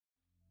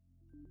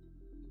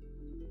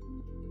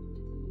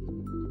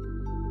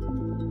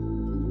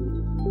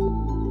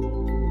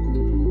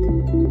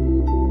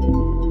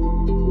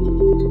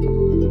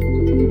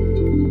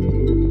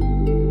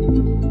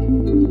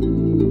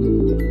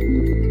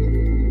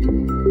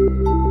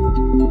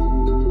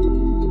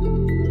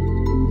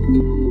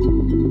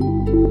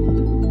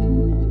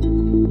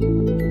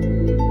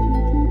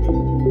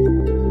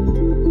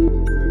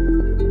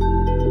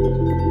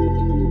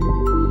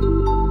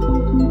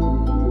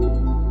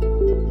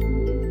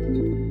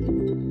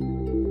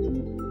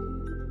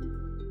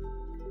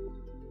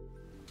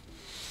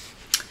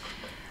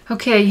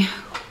Okay,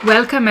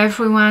 welcome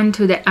everyone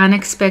to the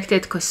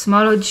Unexpected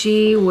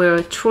Cosmology, where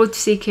a truth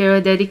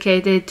seeker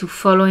dedicated to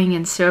following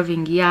and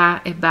serving Yah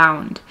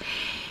abound.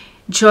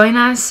 Join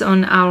us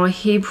on our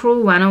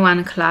Hebrew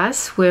 101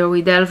 class, where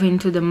we delve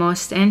into the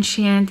most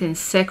ancient and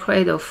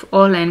sacred of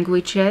all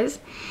languages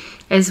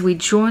as we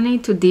journey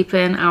to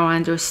deepen our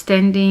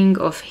understanding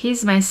of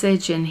His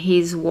message and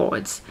His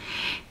words.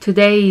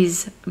 Today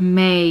is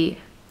May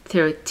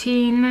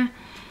 13,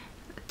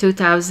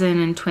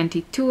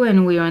 2022,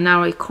 and we are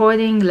now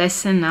recording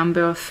lesson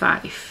number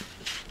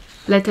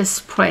 5. Let us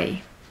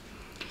pray.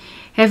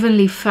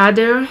 Heavenly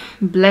Father,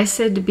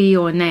 blessed be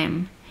your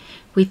name.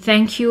 We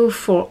thank you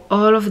for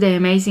all of the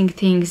amazing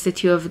things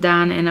that you have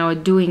done and are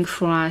doing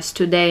for us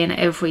today and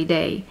every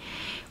day.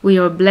 We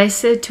are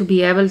blessed to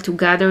be able to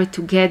gather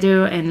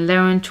together and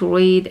learn to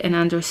read and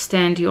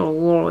understand your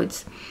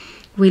words.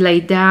 We lay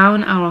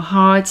down our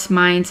hearts,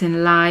 minds,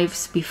 and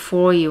lives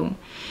before you.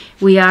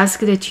 We ask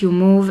that you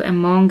move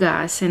among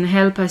us and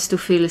help us to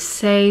feel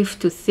safe,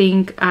 to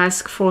think,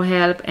 ask for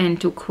help,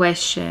 and to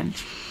question.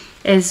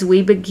 As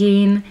we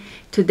begin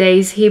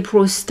today's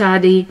Hebrew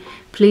study,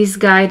 please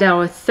guide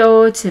our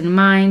thoughts and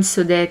minds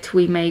so that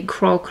we may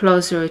grow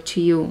closer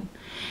to you.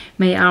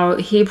 May our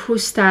Hebrew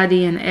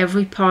study and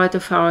every part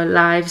of our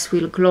lives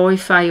will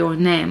glorify your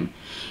name.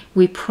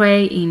 We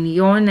pray in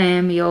your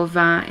name,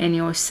 Yehovah, and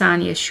your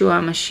Son,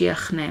 Yeshua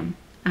Mashiach's name.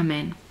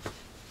 Amen.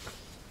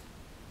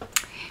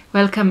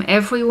 Welcome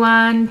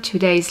everyone.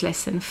 Today is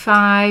lesson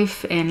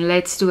 5, and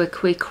let's do a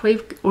quick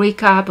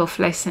recap of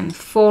lesson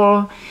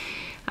 4.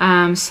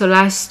 So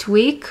last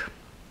week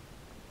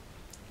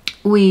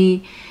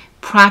we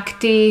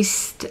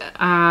practiced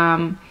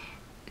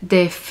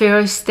the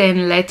first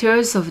 10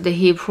 letters of the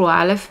Hebrew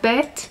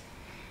alphabet.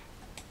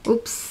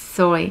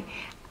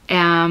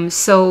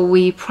 So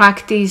we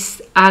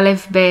practiced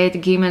Aleph, Bet,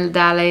 Gimel,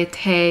 Dalet,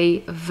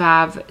 Hey,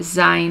 Vav,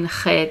 Zayin,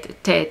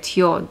 Chet, Tet,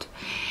 Yod.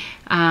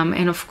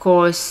 And of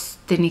course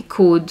the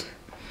Nikud.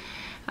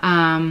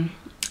 And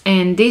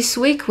this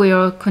week we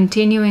are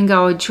continuing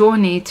our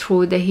journey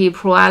through the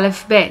Hebrew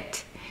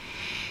alphabet.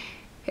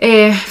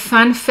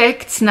 Fun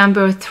facts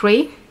number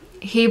 3.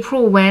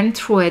 Hebrew went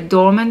through a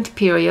dormant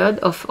period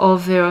of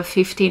over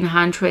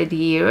 1500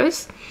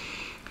 years.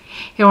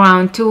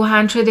 Around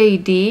 200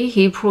 AD,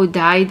 Hebrew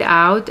died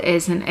out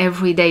as an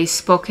everyday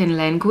spoken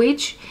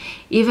language,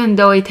 even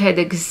though it had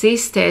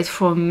existed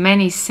for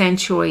many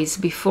centuries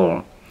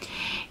before.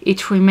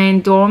 It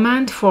remained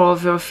dormant for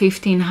over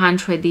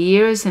 1500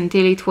 years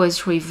until it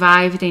was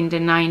revived in the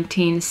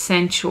 19th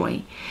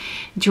century.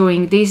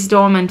 During this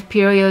dormant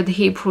period,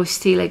 Hebrew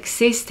still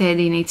existed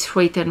in its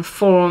written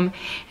form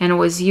and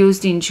was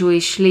used in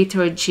Jewish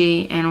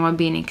liturgy and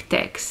rabbinic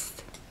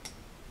texts.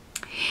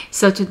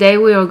 So today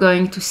we are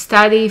going to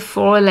study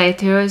 4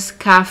 letters,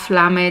 Kaf,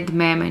 Lamed,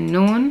 Mem, and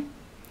Nun.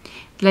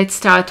 Let's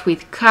start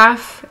with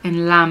Kaf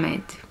and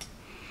Lamed.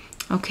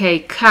 Okay,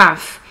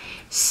 Kaf.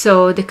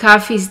 So the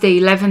Kaf is the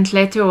 11th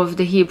letter of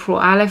the Hebrew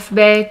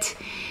alphabet.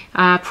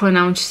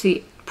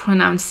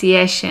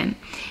 Pronunciation.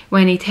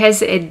 When it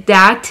has a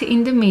dot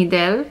in the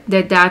middle,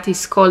 the dot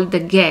is called the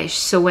gesh.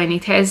 So when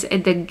it has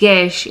the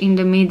gesh in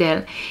the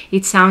middle,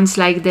 it sounds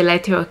like the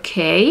letter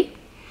K,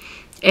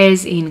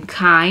 as in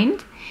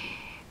kind.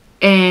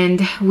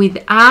 And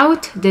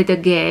without the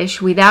gesh,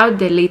 without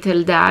the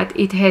little dot,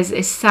 it has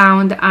a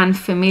sound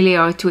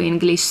unfamiliar to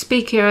English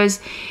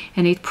speakers,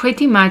 and it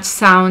pretty much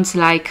sounds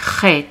like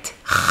chet.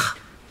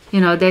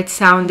 You know, that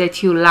sound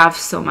that you love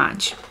so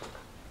much.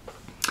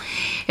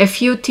 A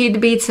few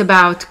tidbits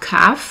about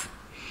Kaf.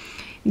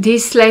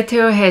 This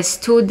letter has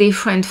 2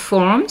 different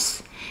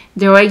forms,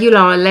 the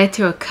regular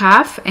letter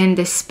Kaf and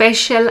the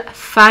special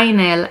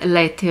final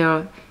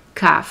letter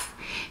Kaf.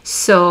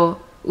 So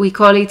we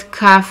call it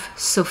Kaf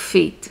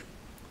Sofit.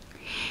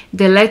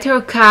 The letter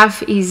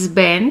Kaf is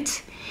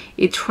bent.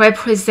 It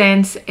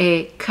represents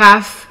a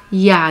Kaf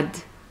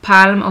Yad,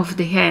 palm of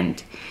the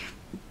hand.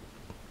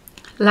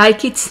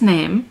 Like its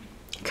name,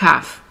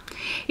 Kaf,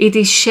 it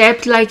is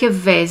shaped like a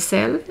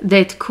vessel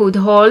that could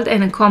hold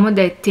and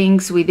accommodate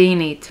things within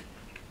it.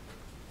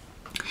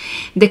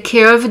 The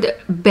curved,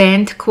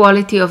 bent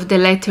quality of the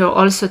letter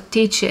also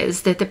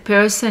teaches that a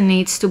person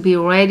needs to be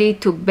ready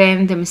to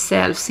bend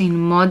themselves in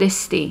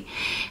modesty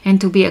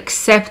and to be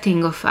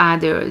accepting of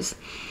others.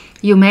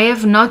 You may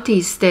have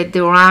noticed that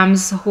the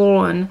ram's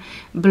horn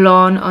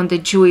blown on the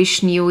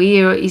Jewish New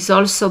Year is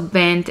also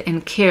bent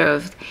and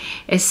curved,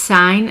 a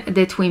sign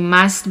that we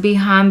must be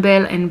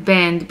humble and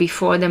bend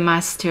before the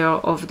Master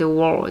of the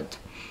world.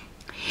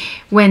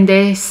 When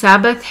the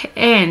Sabbath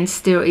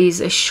ends, there is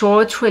a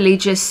short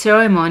religious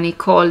ceremony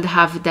called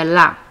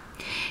Havdalah.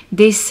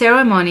 This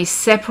ceremony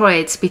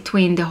separates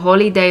between the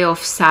holy day of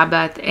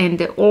Sabbath and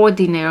the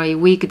ordinary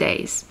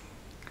weekdays.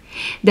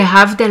 The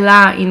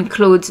Havdalah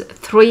includes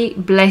 3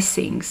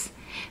 blessings,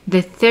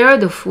 the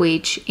third of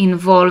which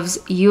involves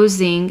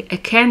using a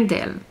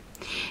candle.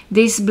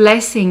 This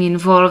blessing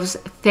involves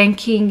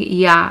thanking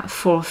Yah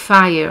for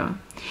fire.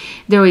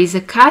 There is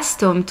a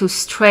custom to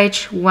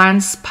stretch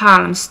one's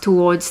palms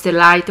towards the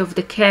light of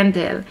the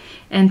candle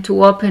and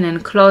to open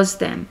and close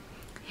them.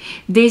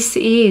 This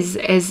is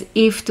as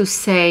if to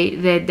say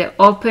that the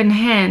open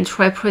hand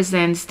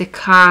represents the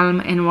calm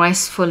and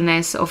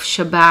restfulness of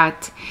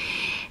Shabbat,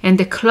 and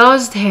the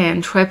closed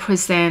hand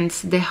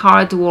represents the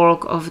hard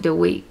work of the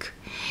week.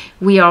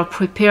 We are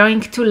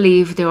preparing to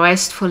leave the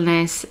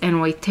restfulness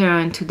and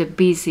return to the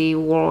busy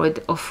world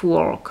of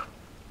work.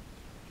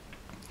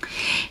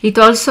 It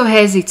also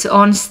has its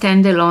own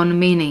standalone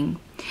meaning.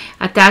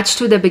 Attached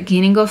to the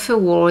beginning of a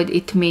word,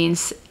 it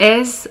means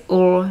as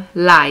or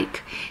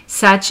like,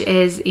 such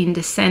as in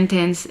the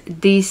sentence,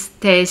 "This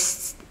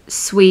tastes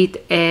sweet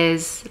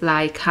as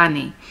like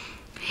honey."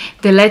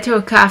 The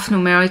letter Kaf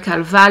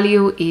numerical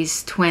value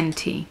is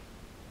 20.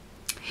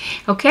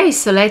 Okay,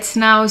 so let's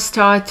now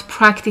start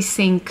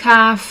practicing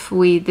Kaf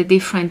with the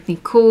different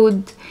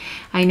Nikud.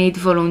 I need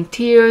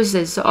volunteers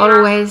as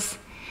always.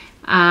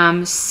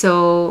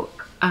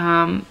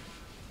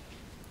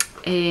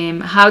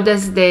 How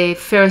does the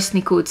first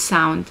Nikud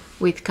sound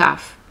with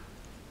Kaf?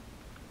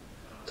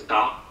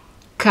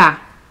 Ka.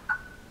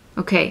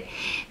 Okay,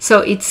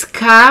 so it's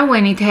Ka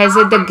when it has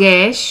a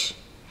dagesh.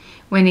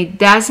 When it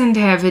doesn't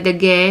have a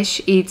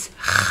dagesh, it's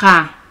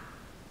Cha.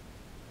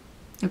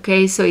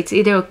 Okay, so it's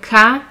either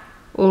Ka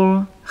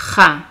or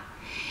Cha.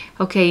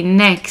 Okay,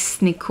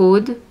 next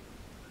Nikud.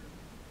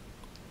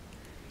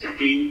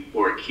 Ki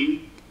or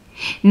Ki?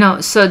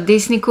 No, so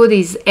this Nikud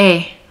is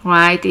E,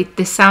 right?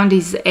 The sound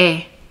is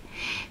E.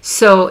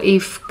 So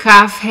if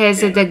Kaf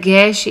has a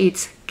dagesh,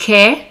 it's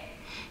Ke.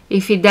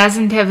 If it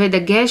doesn't have a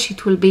dagesh,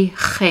 it will be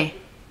Che.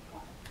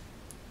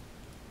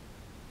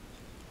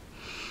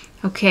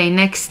 Okay,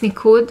 next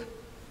Nikud.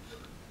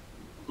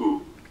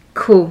 Ku.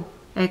 Ku.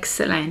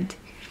 Excellent.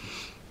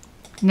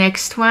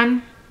 Next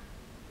one.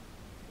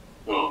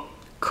 Ko.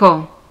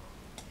 Ko.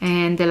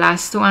 And the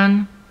last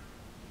one.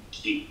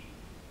 Ki.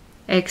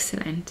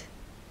 Excellent.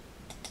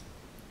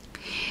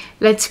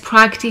 Let's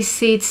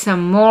practice it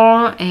some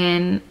more,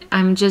 and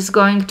I'm just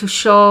going to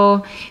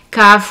show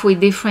Kaf with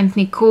different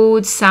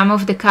Nikud. Some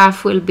of the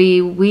Kaf will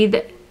be with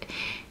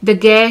the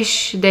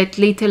gesh, that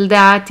little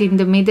dot in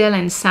the middle,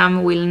 and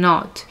some will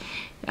not.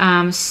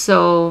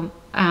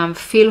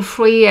 Feel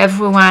free,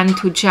 everyone,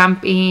 to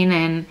jump in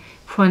and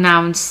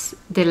pronounce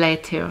the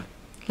letter.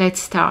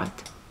 Let's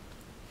start.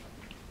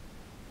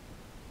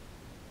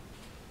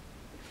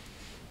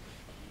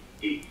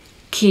 Ki.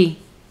 Ki.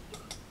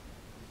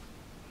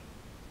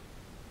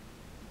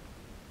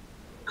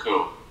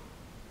 Ko.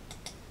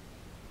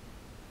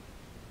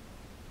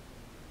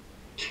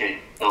 Ke.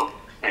 Oh,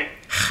 hey.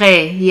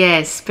 Che.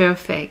 Yes,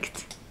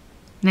 perfect.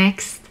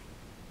 Next.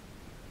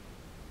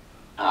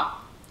 Ah.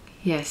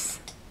 Yes.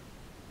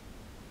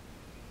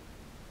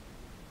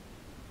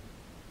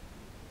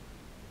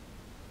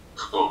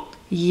 Ko.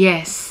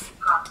 Yes.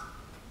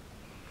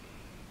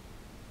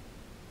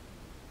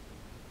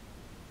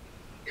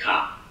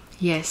 Ka.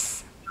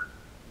 Yes.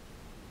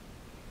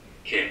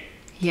 Ke.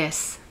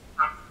 Yes.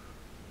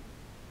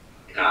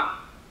 Ka.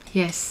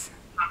 Yes.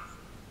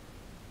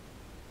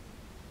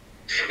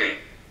 Che.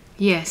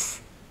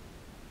 Yes.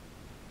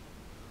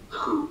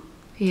 Ku.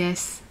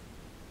 Yes.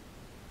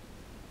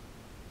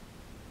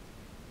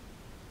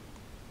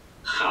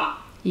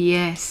 Ha.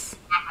 Yes.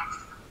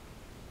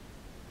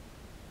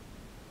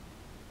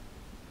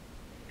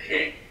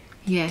 Ke.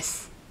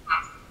 Yes.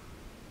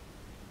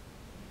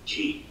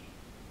 Ki.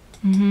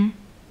 Mm-hmm.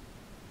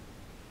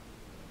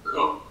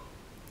 Ko.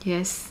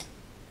 Yes.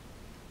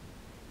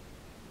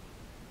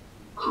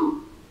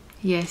 Ku.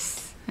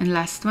 Yes. And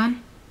last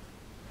one.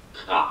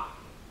 Ka.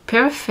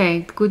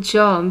 Perfect. Good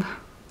job.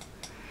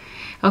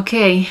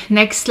 Okay,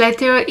 next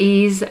letter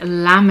is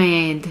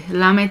Lamed.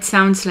 Lamed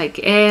sounds like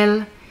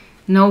L.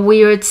 No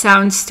weird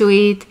sounds to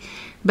it,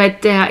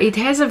 but it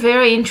has a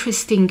very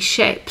interesting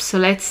shape. So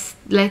let's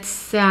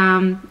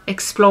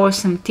explore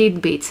some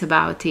tidbits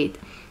about it.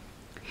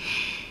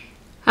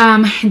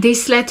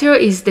 This letter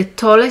is the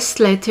tallest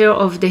letter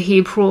of the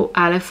Hebrew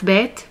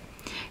alphabet.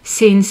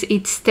 Since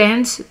it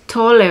stands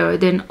taller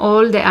than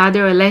all the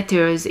other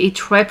letters,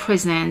 it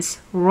represents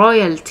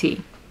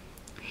royalty.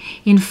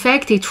 In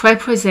fact, it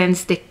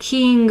represents the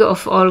King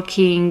of all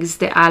kings,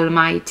 the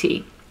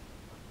Almighty.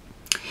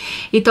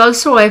 It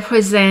also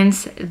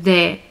represents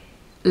the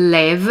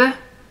Lev,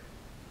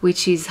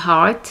 which is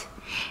heart,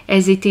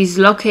 as it is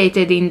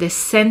located in the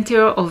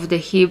center of the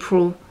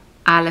Hebrew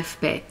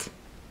alphabet.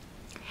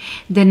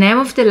 The name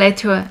of the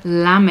letter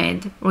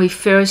Lamed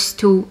refers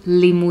to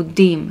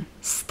limudim,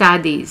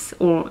 studies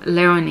or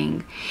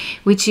learning,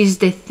 which is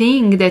the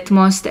thing that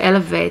most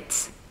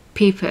elevates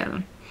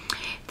people.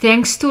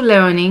 Thanks to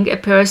learning, a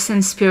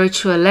person's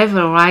spiritual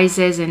level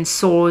rises and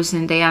soars,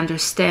 and they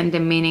understand the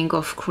meaning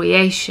of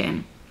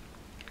creation.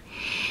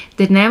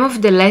 The name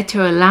of the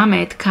letter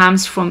Lamed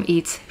comes from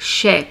its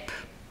shape.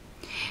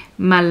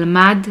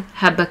 Malmad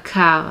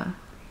Habakar,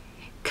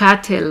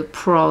 cattle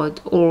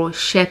prod or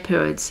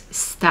shepherd's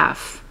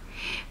staff.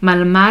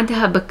 Malmad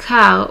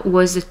Habakar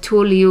was a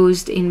tool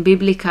used in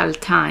biblical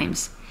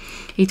times.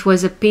 It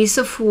was a piece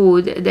of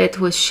wood that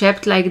was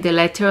shaped like the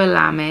letter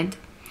Lamed.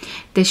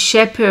 The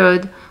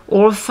shepherd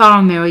or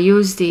farmer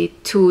used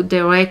it to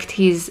direct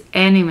his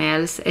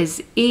animals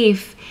as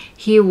if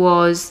he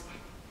was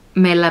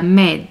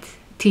melamed,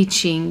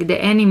 teaching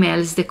the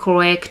animals the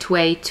correct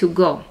way to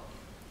go.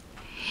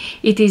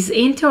 It is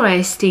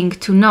interesting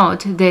to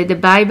note that the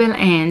Bible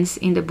ends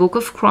in the book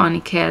of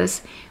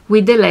Chronicles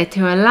with the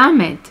letter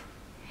Lamed.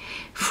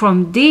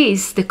 From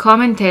this, the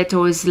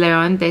commentators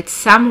learn that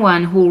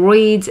someone who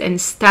reads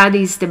and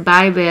studies the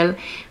Bible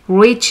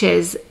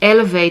reaches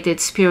elevated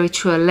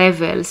spiritual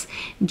levels,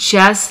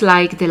 just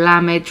like the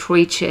Lamed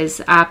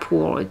reaches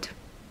upward.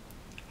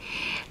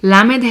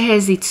 Lamed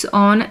has its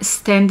own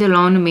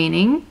standalone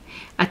meaning.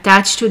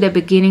 Attached to the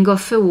beginning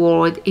of a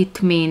word,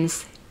 it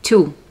means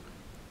two.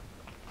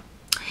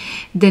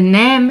 The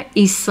name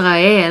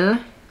Israel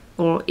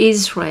or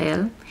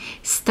Israel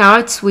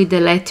starts with the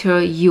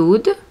letter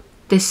Yud,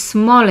 the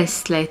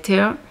smallest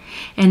letter,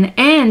 and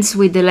ends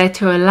with the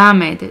letter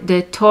Lamed,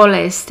 the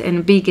tallest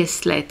and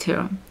biggest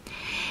letter.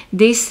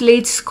 This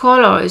leads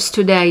scholars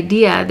to the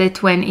idea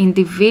that when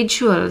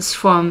individuals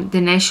from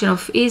the nation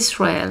of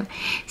Israel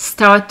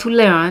start to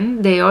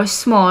learn, they are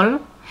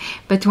small,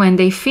 but when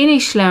they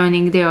finish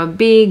learning, they are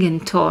big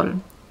and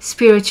tall,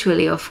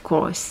 spiritually, of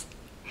course.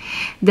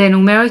 The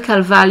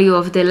numerical value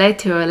of the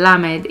letter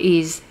Lamed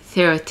is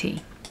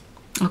 30.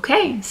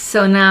 Okay,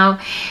 so now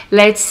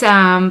let's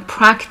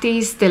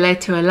practice the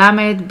letter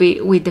Lamed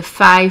with the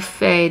 5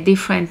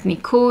 different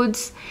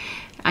nikuds.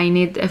 I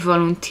need a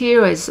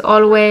volunteer as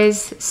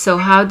always. So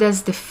how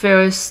does the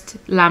first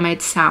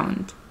Lamed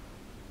sound?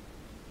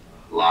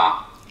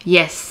 La.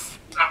 Yes.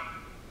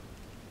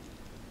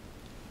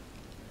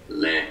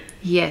 Le.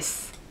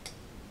 Yes.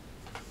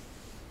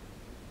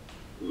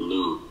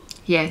 Lu.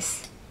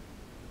 Yes.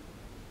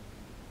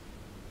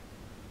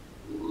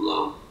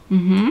 Lo.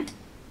 Mm-hmm.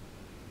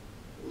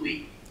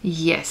 Li.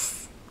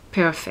 Yes.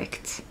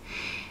 Perfect.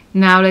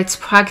 Now let's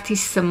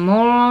practice some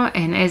more,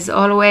 and as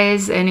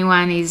always,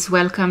 anyone is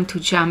welcome to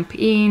jump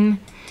in.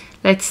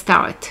 Let's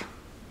start.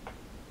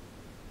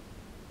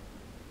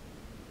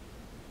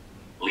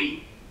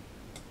 Li.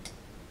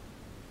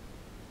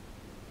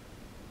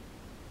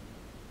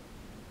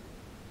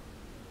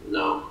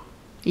 Lo.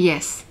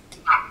 Yes.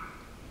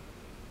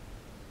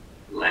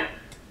 Le.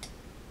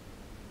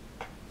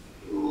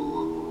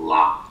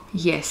 La.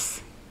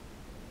 Yes.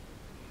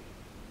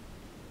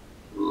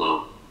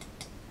 Lo.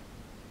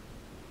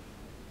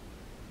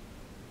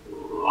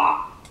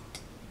 La.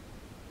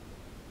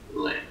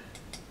 Le.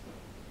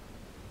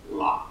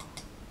 La.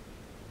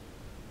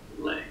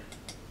 Le.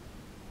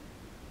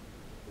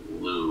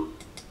 Lu.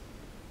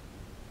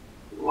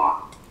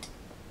 La.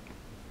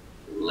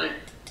 Le.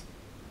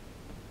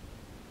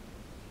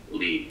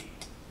 Li.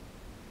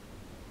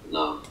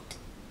 Lo.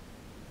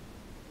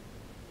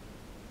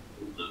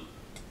 Lu.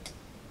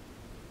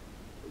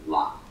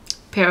 La.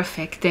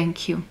 Perfect.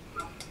 Thank you.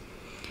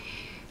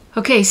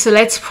 Okay, so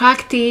let's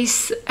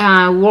practice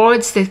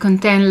words that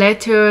contain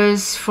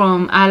letters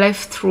from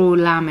Aleph through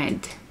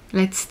Lamed.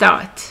 Let's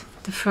start.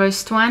 The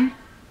first one.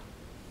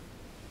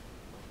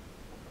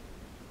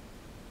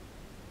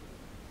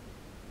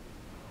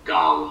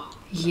 Gal.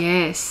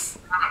 Yes.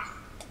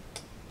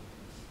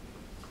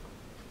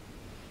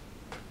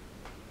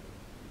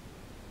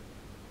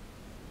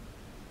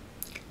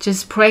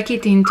 Just break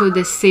it into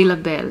the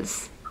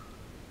syllables.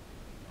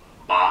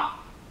 Ba.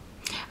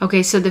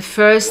 Okay, so the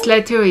first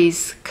letter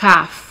is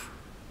Kaf.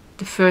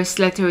 The first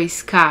letter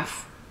is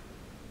Kaf.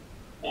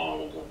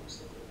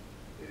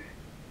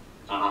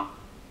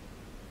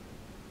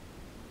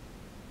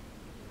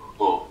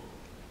 Bo.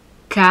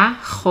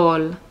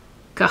 Kahol.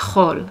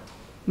 Kahol.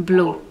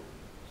 Blue.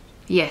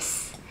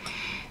 Yes.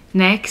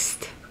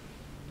 Next.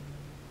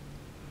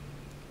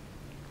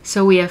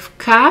 So we have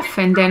Kaf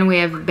and then we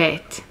have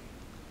Bet.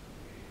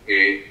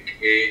 Bel.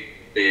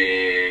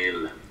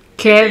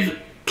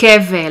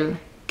 Kevel.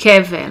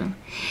 Kevel.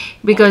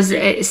 Because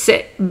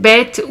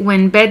Bet,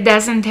 when Bet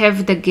doesn't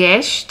have the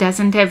gesh,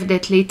 doesn't have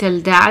that little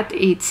dot,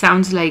 it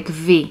sounds like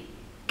V.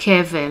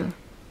 Kevel.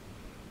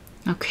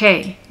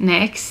 Okay,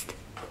 next.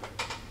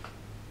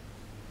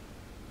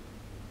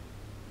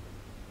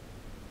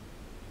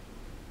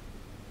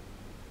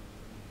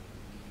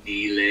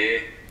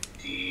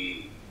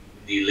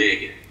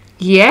 Dileg.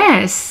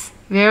 Yes,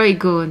 very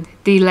good.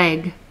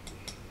 Dileg.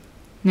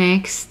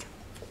 Next.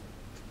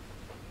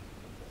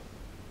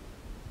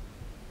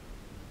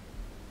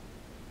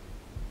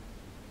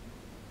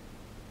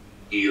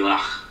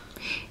 Ilach.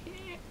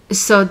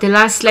 So the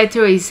last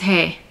letter is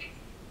He.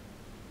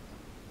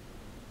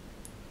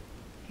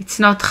 It's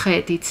not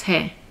Chet, it's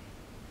He.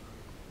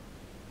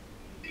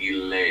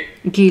 Dile.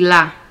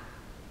 Gila.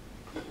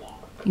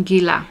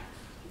 Gila.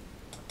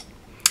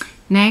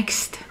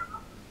 Next.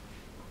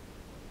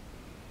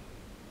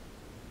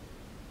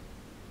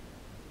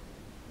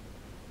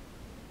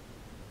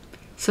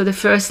 So the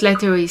first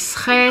letter is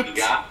Chet.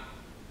 Giga.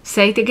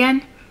 Say it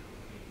again.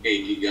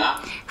 Giga.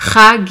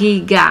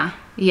 Chagiga.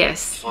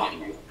 Yes.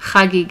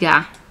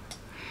 Chagiga.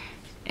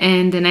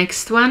 And the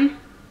next one.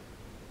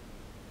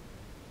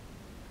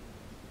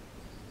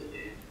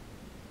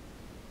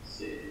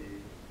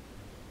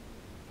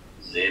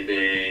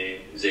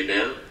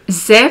 Zebel.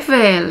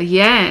 Zevel,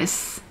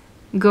 yes.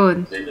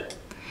 Good. Zebel.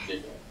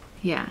 Zebel.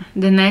 Yeah.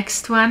 The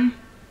next one.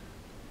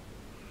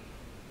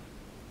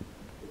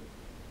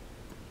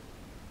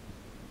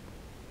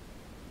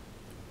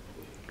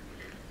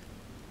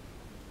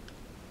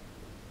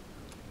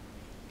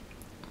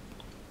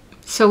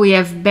 So we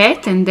have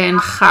bet and then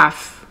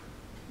chaf.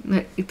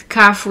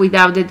 Kaf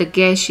without the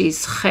dagesh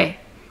is che.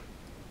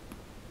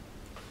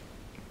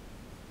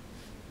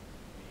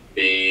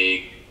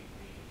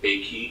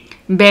 Beki.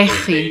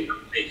 Bechi.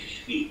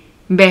 Bechi.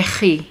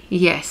 Bechi,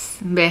 yes.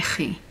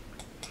 Bechi.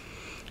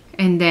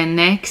 And then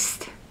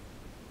next.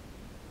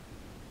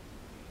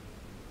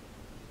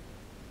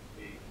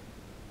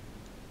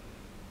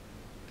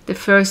 The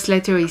first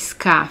letter is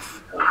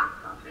kaf.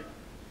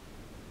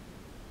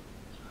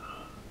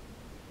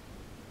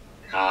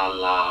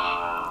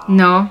 Kala.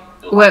 No.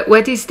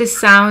 What is the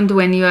sound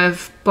when you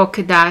have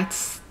polka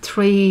dots?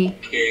 3.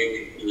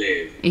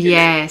 Kelev.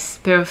 Yes,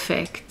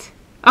 perfect.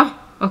 Oh,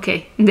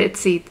 okay,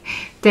 that's it.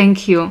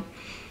 Thank you.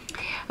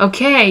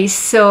 Okay,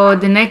 so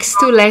the next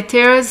two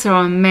letters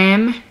are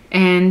mem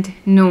and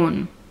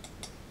nun.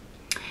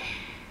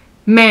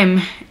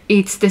 Mem,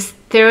 it's the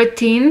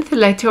 13th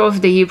letter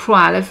of the Hebrew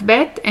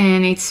alphabet,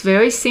 and it's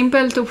very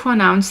simple to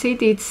pronounce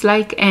it. It's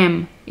like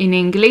M in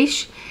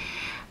English.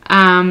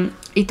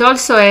 It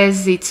also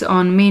has its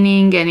own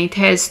meaning, and it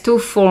has two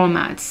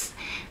formats.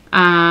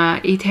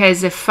 It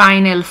has a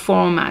final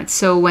format,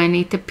 so when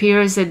it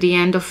appears at the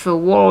end of a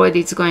word,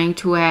 it's going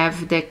to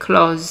have the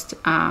closed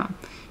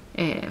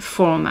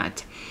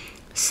format.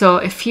 So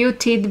a few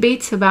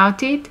tidbits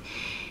about it.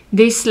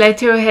 This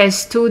letter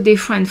has two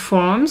different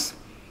forms: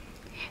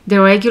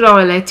 the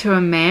regular letter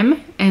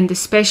mem and the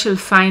special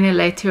final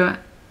letter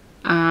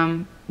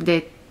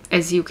that,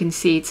 as you can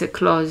see, it's a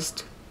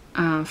closed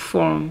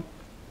form.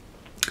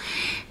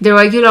 The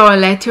regular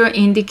letter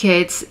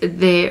indicates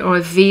the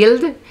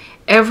revealed,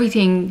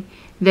 everything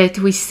that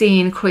we see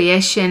in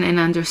creation and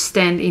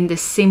understand in the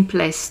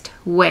simplest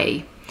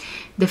way.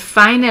 The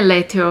final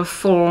letter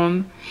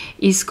form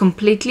is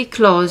completely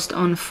closed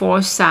on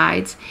 4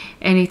 sides,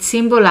 and it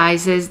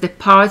symbolizes the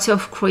parts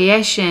of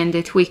creation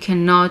that we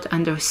cannot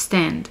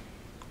understand.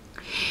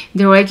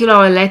 The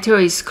regular letter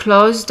is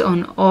closed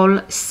on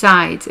all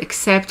sides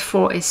except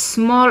for a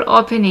small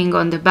opening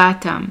on the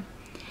bottom.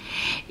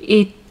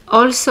 It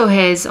also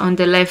has on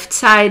the left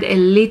side a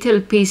little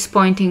piece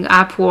pointing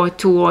upward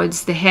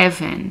towards the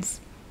heavens.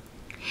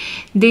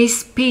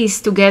 This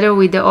piece, together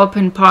with the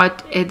open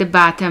part at the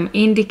bottom,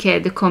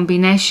 indicate the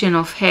combination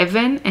of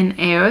heaven and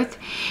earth,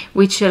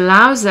 which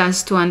allows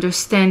us to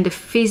understand the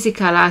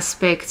physical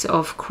aspects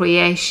of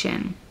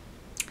creation.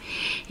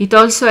 It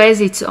also has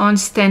its own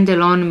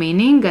standalone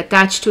meaning.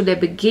 Attached to the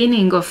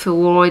beginning of a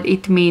word,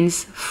 it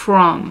means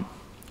from.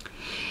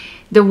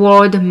 The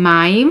word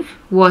maim,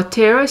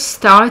 water,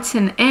 starts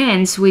and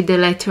ends with the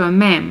letter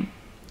mem.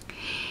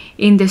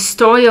 In the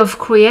story of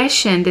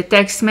creation, the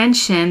text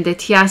mentioned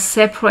that Yah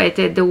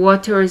separated the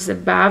waters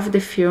above the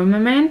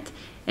firmament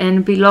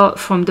and below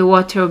from the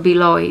water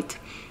below it.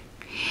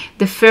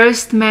 The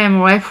first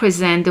mem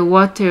represents the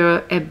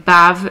water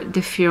above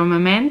the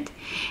firmament,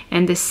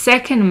 and the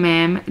second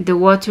mem the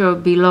water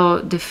below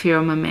the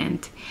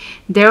firmament.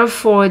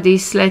 Therefore,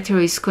 this letter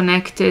is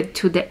connected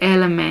to the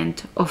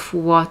element of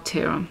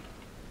water.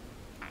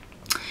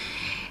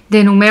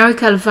 The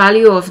numerical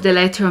value of the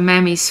letter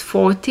mem is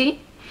 40.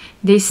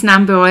 This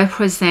number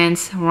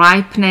represents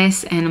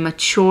ripeness and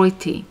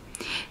maturity.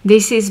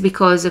 This is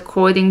because,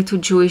 according to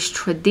Jewish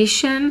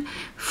tradition,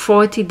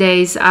 40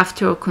 days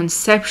after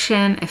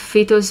conception, a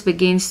fetus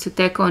begins to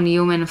take on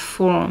human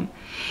form.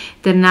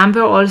 The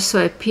number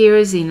also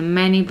appears in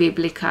many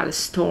biblical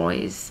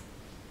stories.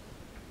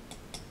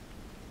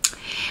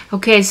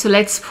 Okay, so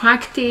let's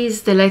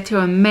practice the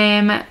letter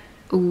mem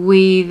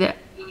with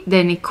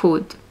the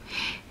nikud.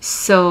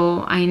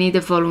 So I need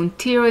a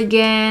volunteer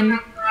again.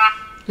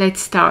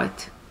 Let's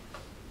start.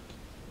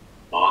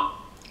 Ma.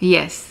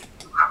 Yes.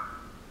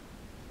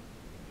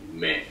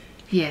 Me.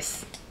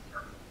 Yes.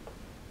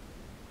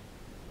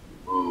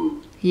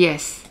 Mu.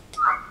 Yes.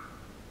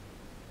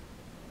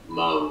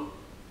 Mo.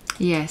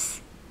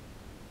 Yes.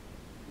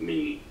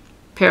 Me.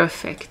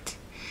 Perfect.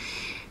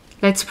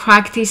 Let's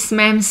practice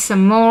mem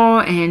some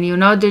more, and you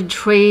know the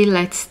drill.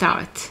 Let's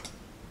start.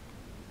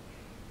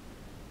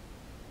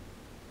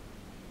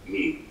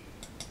 Me.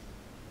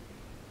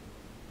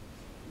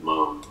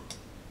 Mo.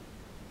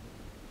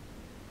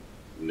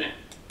 Me.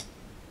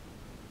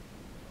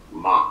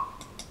 Ma.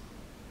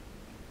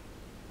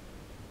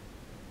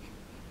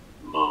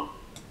 Mo.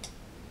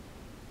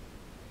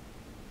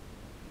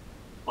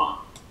 Ma.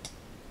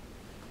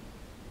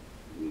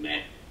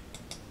 Me.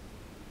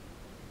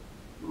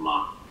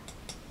 Ma.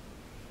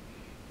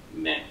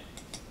 Me.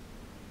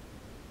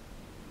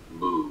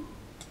 Mu.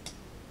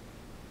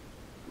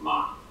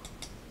 Ma.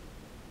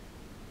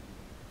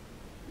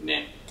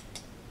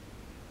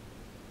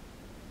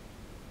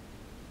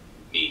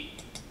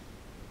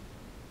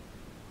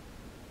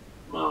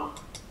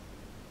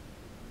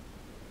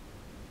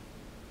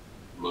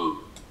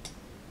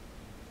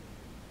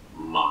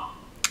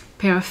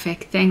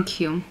 Perfect, thank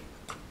you.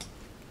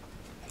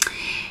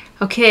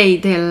 Okay,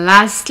 the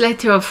last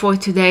letter for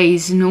today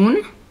is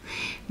Nun.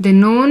 The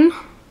Nun,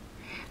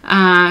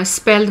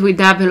 spelled with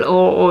double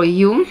O or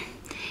U,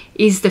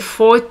 is the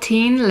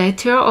 14th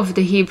letter of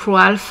the Hebrew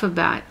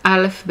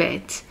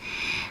alphabet.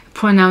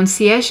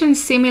 Pronunciation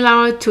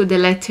similar to the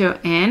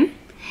letter N.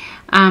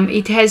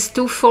 It has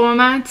two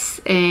formats,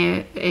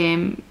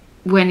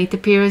 when it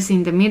appears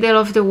in the middle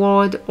of the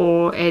word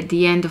or at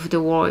the end of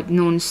the word,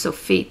 Nun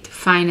Sofit,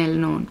 final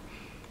Nun.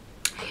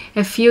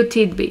 A few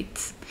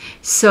tidbits.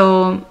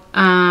 So,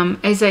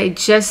 as I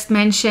just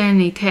mentioned,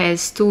 it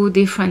has two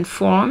different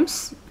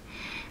forms,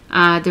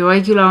 the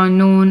regular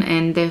Nun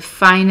and the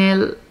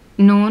final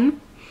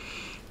Nun.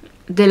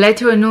 The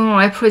letter Nun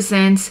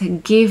represents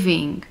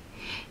giving.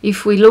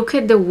 If we look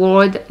at the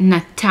word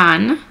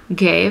Natan,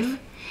 gave,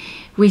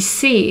 we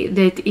see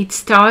that it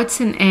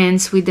starts and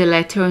ends with the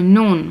letter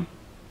Nun.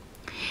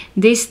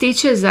 This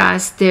teaches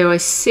us the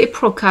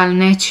reciprocal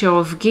nature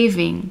of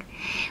giving.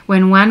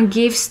 When one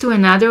gives to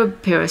another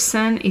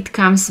person, it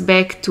comes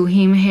back to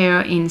him,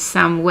 her in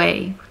some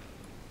way.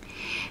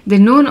 The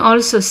Nun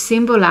also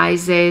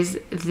symbolizes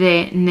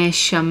the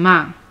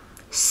Neshama,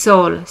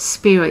 soul,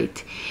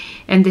 spirit,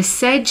 and the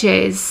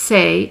sages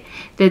say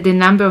that the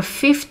number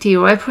 50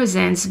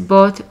 represents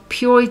both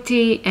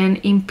purity and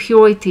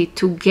impurity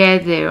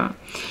together.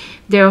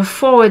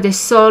 Therefore, the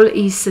soul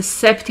is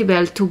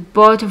susceptible to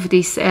both of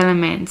these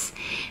elements,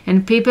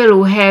 and people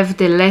who have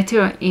the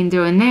letter in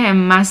their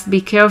name must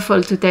be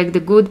careful to take the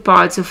good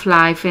parts of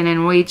life and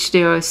enrich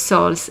their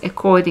souls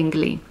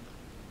accordingly.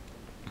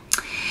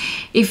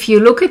 If you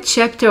look at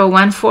chapter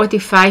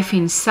 145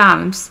 in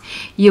Psalms,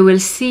 you will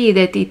see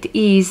that it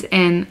is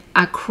an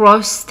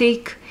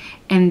acrostic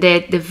and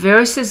that the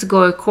verses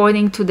go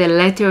according to the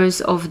letters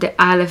of the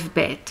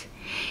alphabet.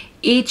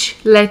 Each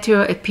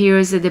letter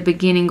appears at the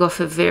beginning of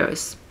a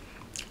verse,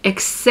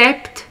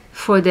 except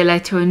for the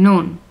letter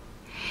Nun.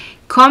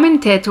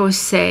 Commentators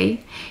say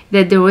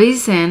that the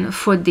reason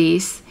for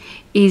this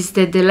is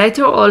that the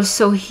letter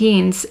also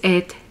hints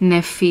at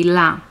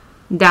Nephilah,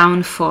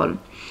 downfall,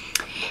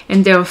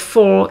 and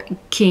therefore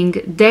King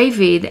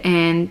David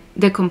and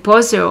the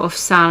composer of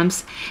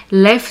Psalms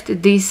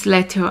left this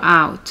letter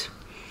out.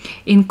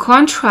 In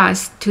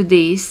contrast to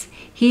this,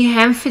 he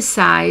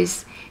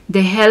emphasized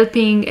the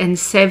helping and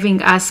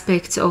saving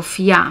aspects of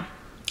Yah.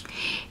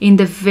 In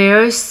the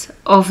verse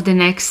of the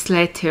next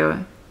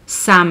letter,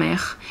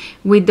 Samech,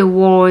 with the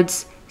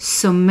words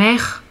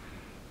Somech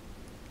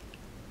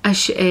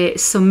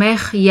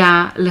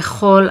Yah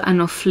lechol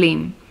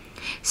anoflim,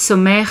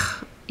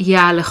 Somech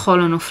Yah lechol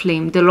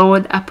anoflim, the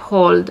Lord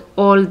uphold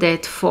all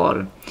that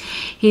fall.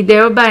 He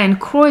thereby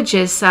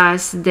encourages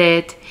us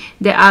that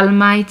the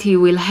Almighty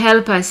will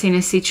help us in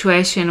a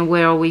situation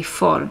where we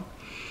fall.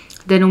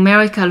 The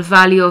numerical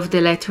value of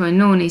the letter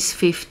Nun is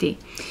 50.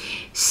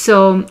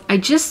 So I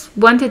just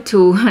wanted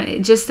to,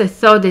 just a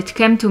thought that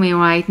came to me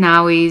right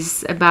now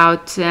is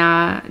about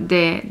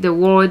the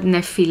word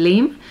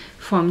Nephilim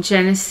from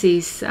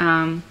Genesis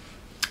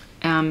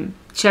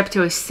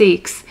chapter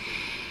 6.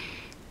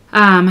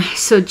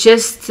 So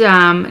just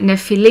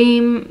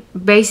Nephilim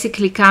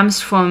basically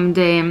comes from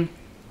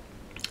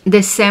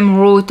the same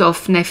root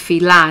of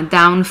Nephilah,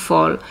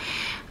 downfall,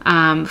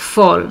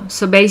 fall.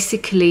 So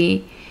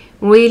basically,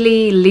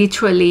 really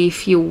literally,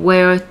 if you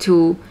were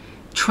to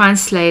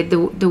translate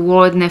the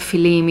word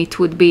Nephilim, it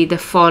would be the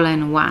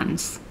fallen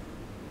ones.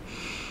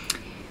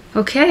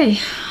 Okay,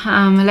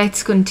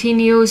 let's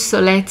continue.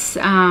 So let's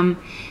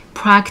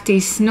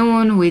practice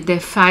Nun with the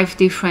 5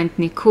 different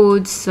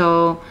Nikud.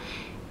 So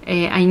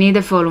I need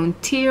a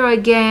volunteer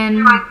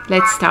again.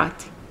 Let's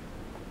start.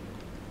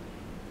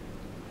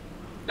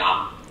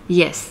 Na.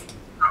 Yes.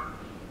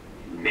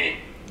 Me.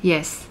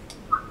 Yes.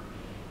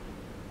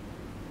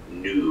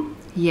 Nu.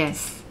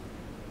 Yes.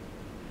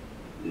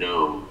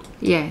 No.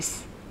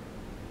 Yes.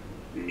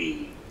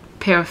 Me.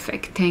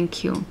 Perfect.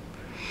 Thank you.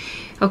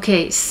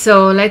 Okay,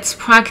 so let's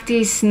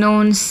practice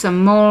Nun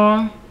some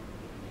more.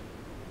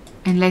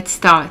 And let's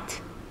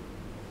start.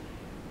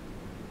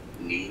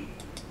 Ni.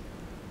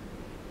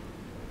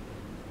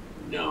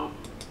 No.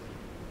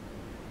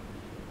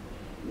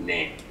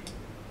 Ne.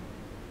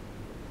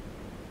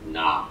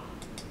 Na.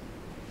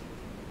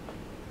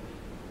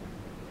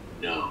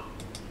 No.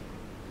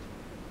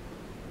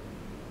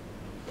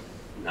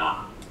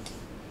 Na.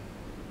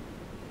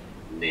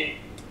 Ne.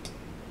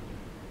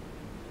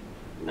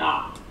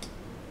 Na.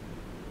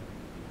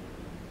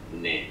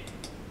 Ne.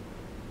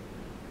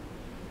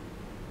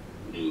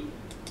 Nu.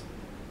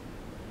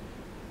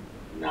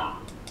 Na.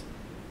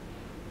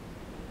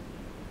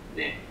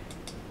 Ne.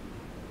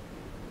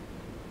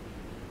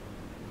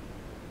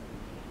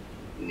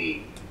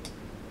 Ni.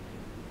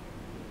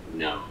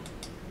 No.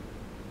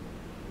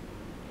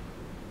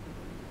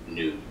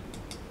 Nu.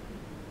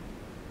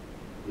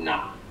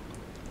 Na.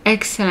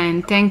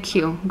 Excellent. Thank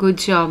you. Good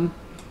job.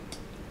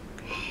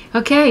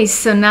 Okay,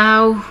 so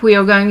now we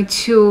are going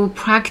to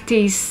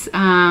practice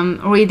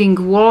reading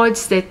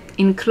words that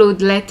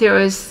include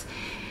letters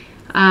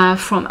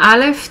from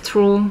Aleph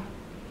through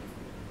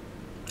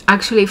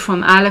actually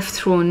from Aleph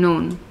through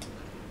Nun.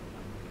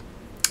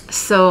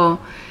 So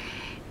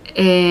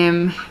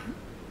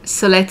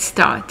let's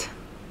start.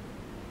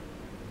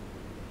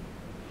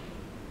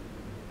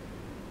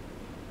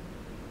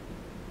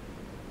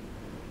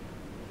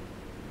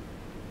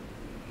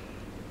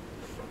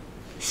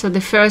 So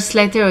the first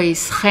letter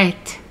is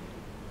Chet.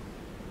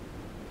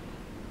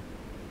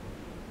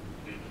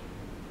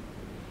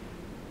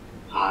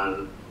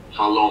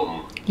 Halom.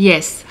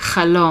 Yes,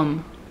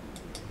 Chalom.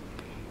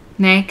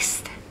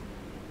 Next.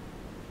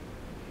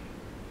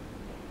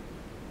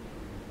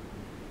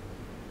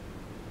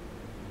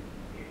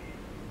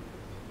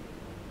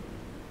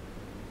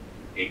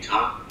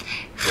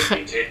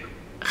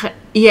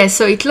 Yes,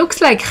 so it looks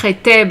like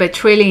Chete,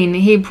 but really in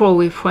Hebrew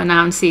we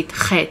pronounce it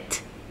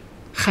Chet.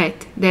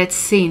 Chet, that's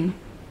sin.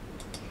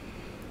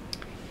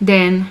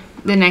 Then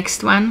the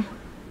next one.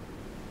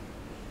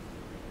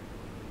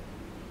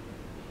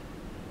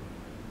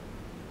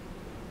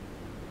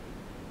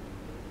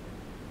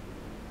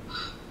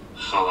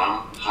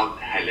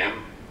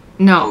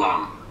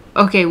 No.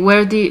 Okay,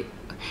 where do you...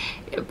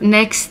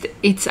 Next,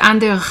 it's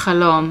under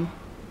Chalom.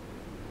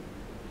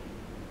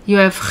 You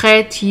have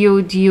Chet,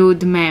 Yud,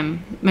 Yud,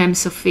 Mem. Mem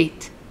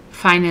Sofit.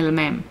 Final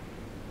Mem.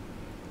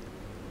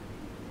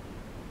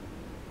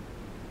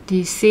 Do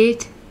you see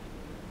it?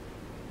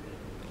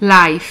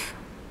 Life.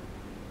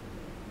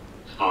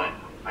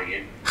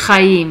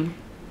 Chaim.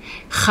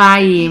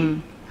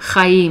 Chaim.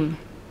 Chaim.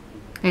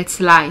 That's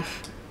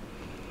life.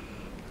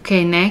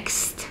 Okay,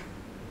 next.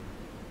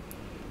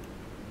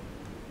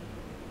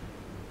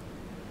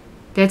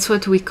 That's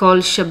what we call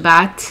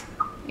Shabbat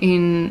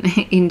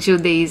in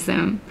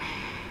Judaism.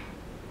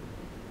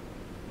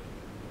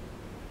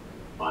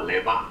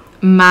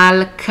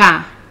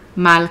 Malka.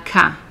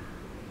 Malka.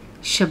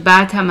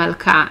 Shabbat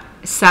HaMalka.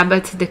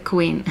 Sabbath the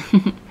Queen.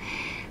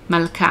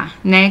 Malka.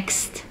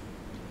 Next.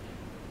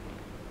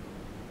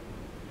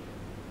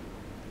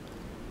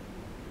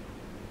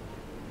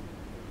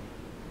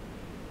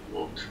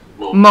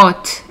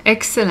 Mot.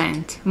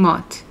 Excellent.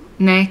 Mot.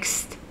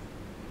 Next.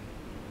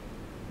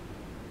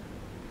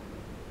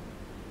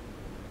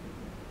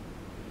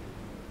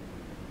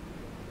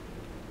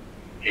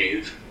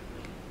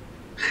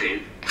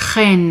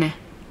 Chen.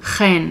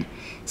 Chen.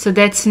 So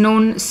that's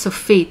Nun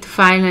Sofit.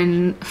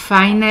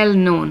 Final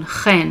Nun.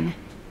 Chen.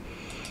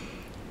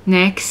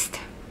 Next.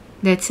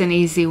 That's an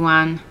easy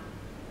one.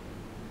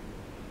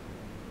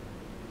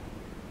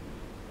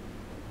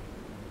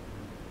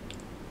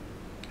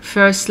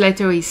 First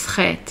letter is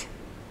Chet.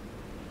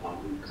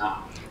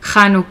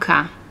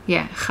 Chanukah.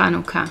 Yeah,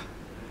 Chanukah.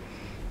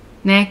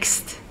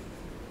 Next.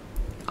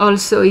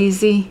 Also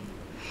easy.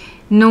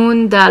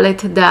 Nun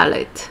Dalet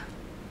Dalet.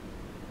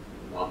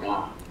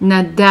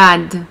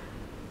 Nadad.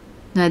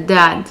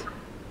 Nadad.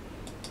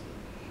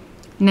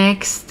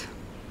 Next.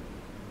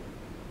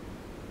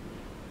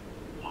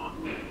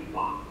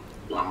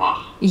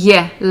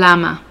 Yeah,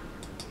 Lama.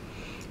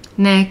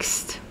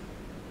 Next.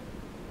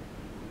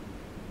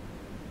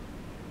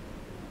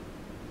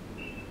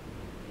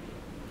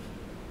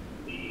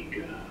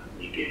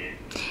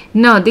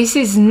 No, this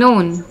is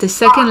Nun. The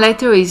second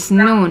letter is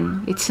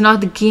Nun. It's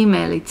not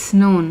Gimel, it's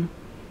Nun.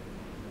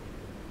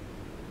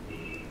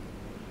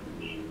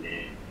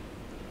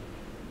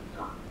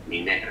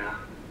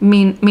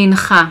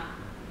 Mincha.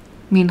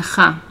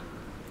 Mincha.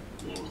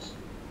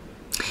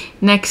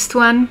 Next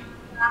one.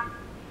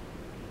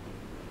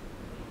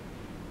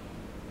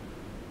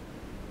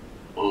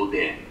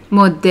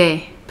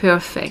 Modeh.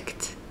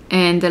 Perfect.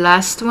 And the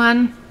last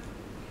one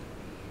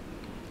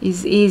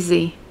is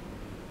easy.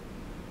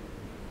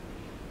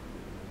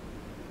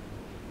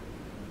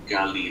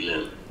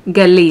 Galil.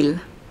 Galil.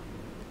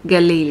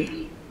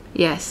 Galil.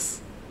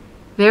 Yes.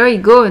 Very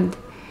good.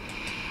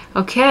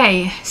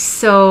 Okay,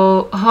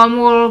 so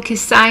homework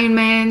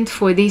assignment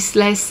for this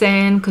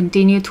lesson,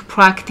 continue to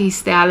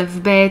practice the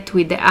Aleph Bet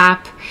with the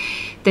app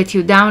that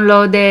you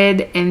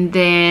downloaded, and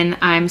then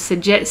I'm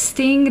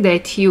suggesting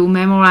that you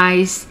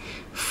memorize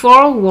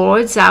 4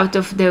 words out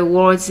of the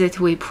words that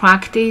we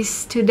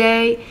practiced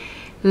today.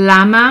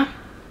 Lama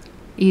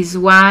is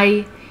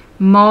why,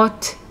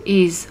 Mot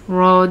is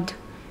rod,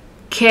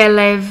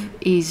 Kelev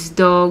is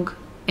dog,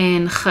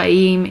 and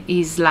Chaim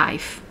is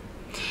life.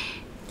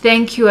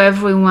 Thank you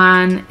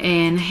everyone,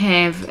 and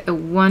have a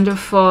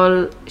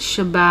wonderful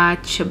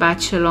Shabbat.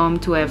 Shabbat Shalom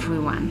to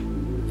everyone.